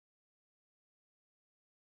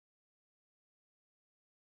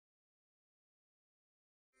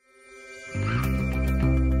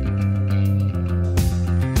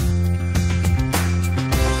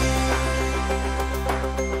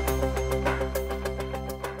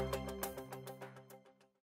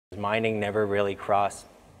Mining never really crossed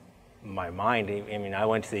my mind. I mean, I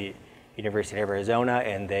went to the University of Arizona,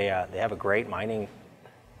 and they have a great mining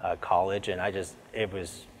college, and it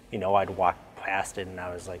was, I'd walk past it, and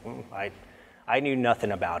I was like, I knew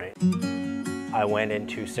nothing about it. I went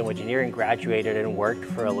into civil engineering, graduated, and worked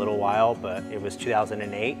for a little while, but it was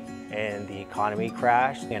 2008, and the economy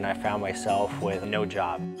crashed, and I found myself with no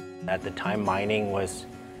job. At the time, mining was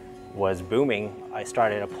booming. I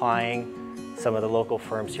started applying some of the local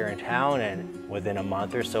firms here in town, and within a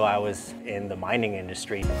month or so, I was in the mining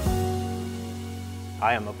industry.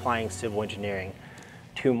 I am applying civil engineering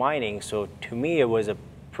to mining, so to me, it was a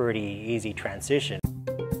pretty easy transition.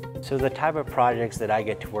 So the type of projects that I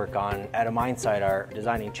get to work on at a mine site are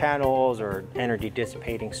designing channels or energy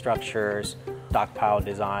dissipating structures, stockpile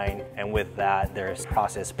design, and with that, there's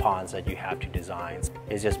process ponds that you have to design.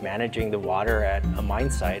 It's just managing the water at a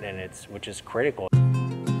mine site, and which is critical.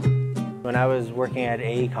 When I was working at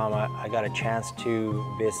AECOM, I got a chance to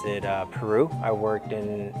visit Peru. I worked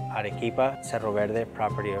in Arequipa, Cerro Verde,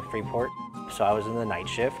 property of Freeport. So I was in the night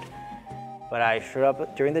shift. But I showed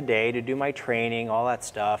up during the day to do my training, all that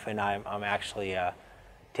stuff, and I'm actually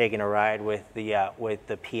taking a ride with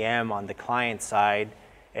the PM on the client side,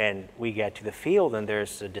 and we get to the field, and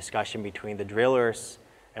there's a discussion between the drillers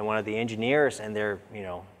and one of the engineers, and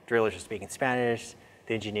drillers are speaking Spanish,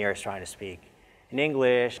 the engineer is trying to speak in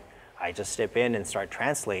English. I just step in and start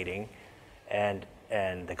translating, and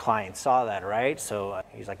the client saw that, right? So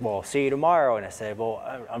he's like, well, see you tomorrow. And I said, well,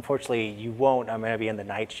 unfortunately, you won't. I'm going to be in the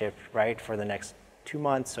night shift, right, for the next 2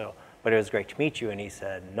 months. But it was great to meet you. And he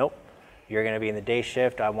said, nope, you're going to be in the day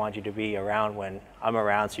shift. I want you to be around when I'm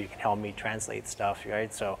around so you can help me translate stuff,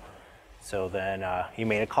 right? So then he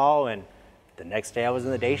made a call, and the next day I was in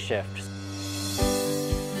the day shift.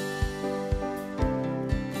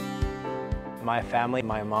 My family,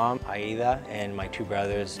 my mom, Aida, and my 2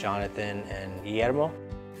 brothers, Jonathan and Guillermo.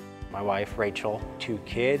 My wife, Rachel, 2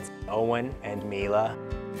 kids, Owen and Mila.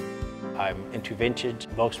 I'm into vintage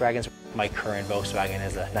Volkswagens. My current Volkswagen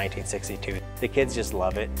is a 1962. The kids just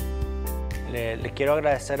love it. Le quiero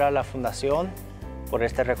agradecer a la Fundación por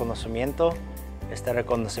este reconocimiento. Este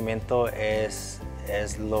reconocimiento es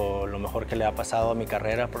lo mejor que le ha pasado a mi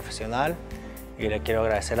carrera profesional. Y le quiero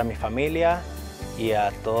agradecer a mi familia y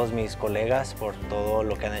a todos mis colegas por todo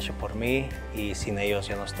lo que han hecho por mí, y sin ellos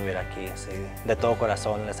yo no estuviera aquí. Así, de todo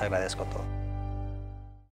corazón les agradezco todo.